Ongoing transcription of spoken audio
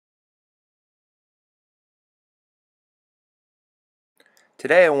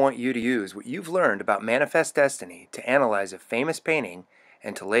Today I want you to use what you've learned about manifest destiny to analyze a famous painting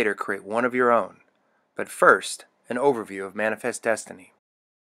and to later create one of your own. But first, an overview of manifest destiny.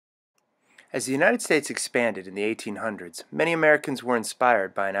 As the United States expanded in the 1800s, many Americans were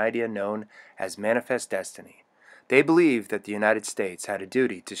inspired by an idea known as manifest destiny. They believed that the United States had a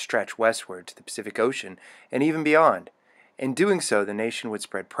duty to stretch westward to the Pacific Ocean and even beyond. In doing so, the nation would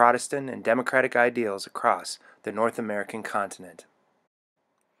spread Protestant and democratic ideals across the North American continent.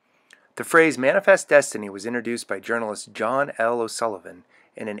 The phrase manifest destiny was introduced by journalist John L. O'Sullivan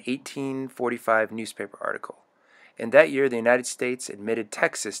in an 1845 newspaper article. In that year, the United States admitted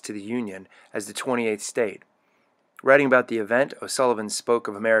Texas to the Union as the 28th state. Writing about the event, O'Sullivan spoke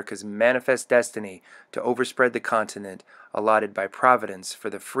of America's manifest destiny to overspread the continent allotted by Providence for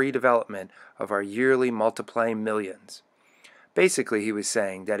the free development of our yearly multiplying millions. Basically, he was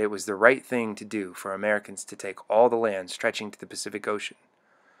saying that it was the right thing to do for Americans to take all the land stretching to the Pacific Ocean.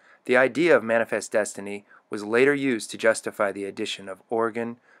 The idea of manifest destiny was later used to justify the addition of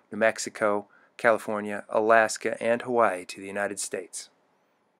Oregon, New Mexico, California, Alaska, and Hawaii to the United States.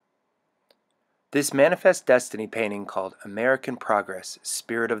 This manifest destiny painting called American Progress,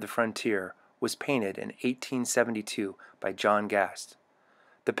 Spirit of the Frontier was painted in 1872 by Gast.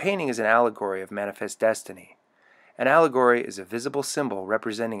 The painting is an allegory of manifest destiny. An allegory is a visible symbol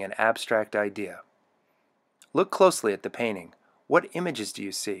representing an abstract idea. Look closely at the painting. What images do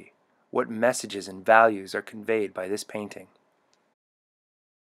you see? What messages and values are conveyed by this painting?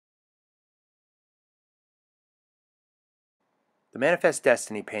 The Manifest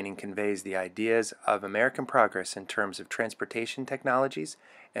Destiny painting conveys the ideas of American progress in terms of transportation technologies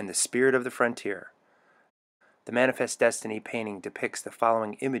and the spirit of the frontier. The Manifest Destiny painting depicts the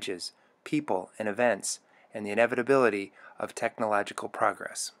following images, people, and events, and the inevitability of technological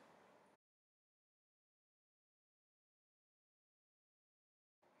progress.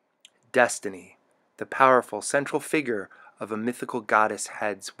 Destiny, the powerful central figure of a mythical goddess,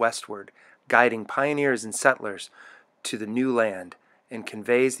 heads westward, guiding pioneers and settlers to the new land, and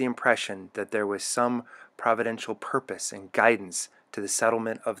conveys the impression that there was some providential purpose and guidance to the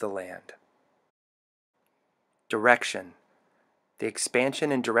settlement of the land. Direction, the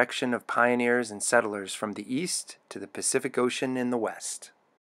expansion and direction of pioneers and settlers from the east to the Pacific Ocean in the west.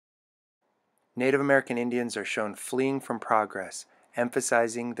 Native American Indians are shown fleeing from progress,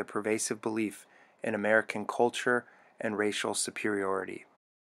 emphasizing the pervasive belief in American culture and racial superiority.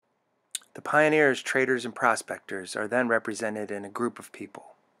 The pioneers, traders, and prospectors are then represented in a group of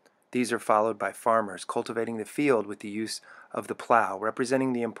people. These are followed by farmers cultivating the field with the use of the plow,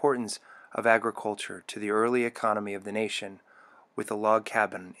 representing the importance of agriculture to the early economy of the nation, with a log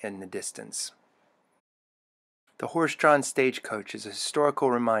cabin in the distance. The horse-drawn stagecoach is a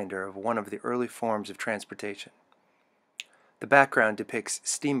historical reminder of one of the early forms of transportation. The background depicts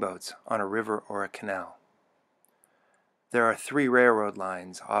steamboats on a river or a canal. There are 3 railroad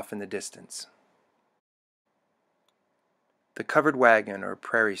lines off in the distance. The covered wagon or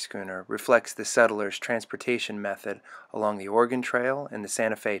prairie schooner reflects the settlers' transportation method along the Oregon Trail and the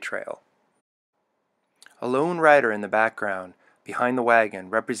Santa Fe Trail. A lone rider in the background behind the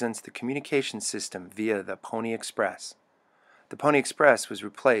wagon represents the communication system via the Pony Express. The Pony Express was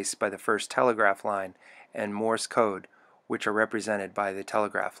replaced by the first telegraph line and Morse code, which are represented by the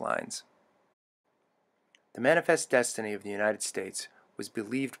telegraph lines. The manifest destiny of the United States was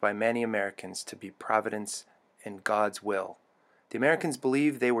believed by many Americans to be Providence and God's will. The Americans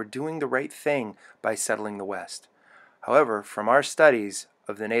believed they were doing the right thing by settling the West. However, from our studies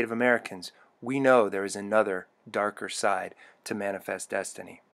of the Native Americans, we know there is another, darker side to manifest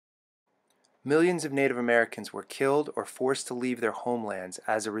destiny. Millions of Native Americans were killed or forced to leave their homelands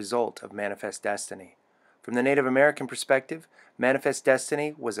as a result of manifest destiny. From the Native American perspective, manifest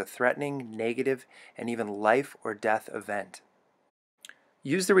destiny was a threatening, negative, and even life or death event.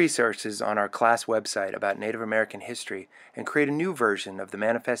 Use the resources on our class website about Native American history and create a new version of the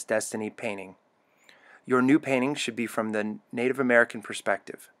Manifest Destiny painting. Your new painting should be from the Native American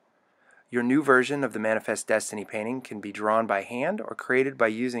perspective. Your new version of the Manifest Destiny painting can be drawn by hand or created by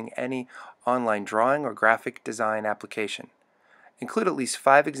using any online drawing or graphic design application. Include at least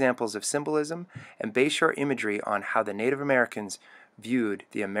 5 examples of symbolism and base your imagery on how the Native Americans viewed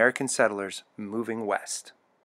the American settlers moving west.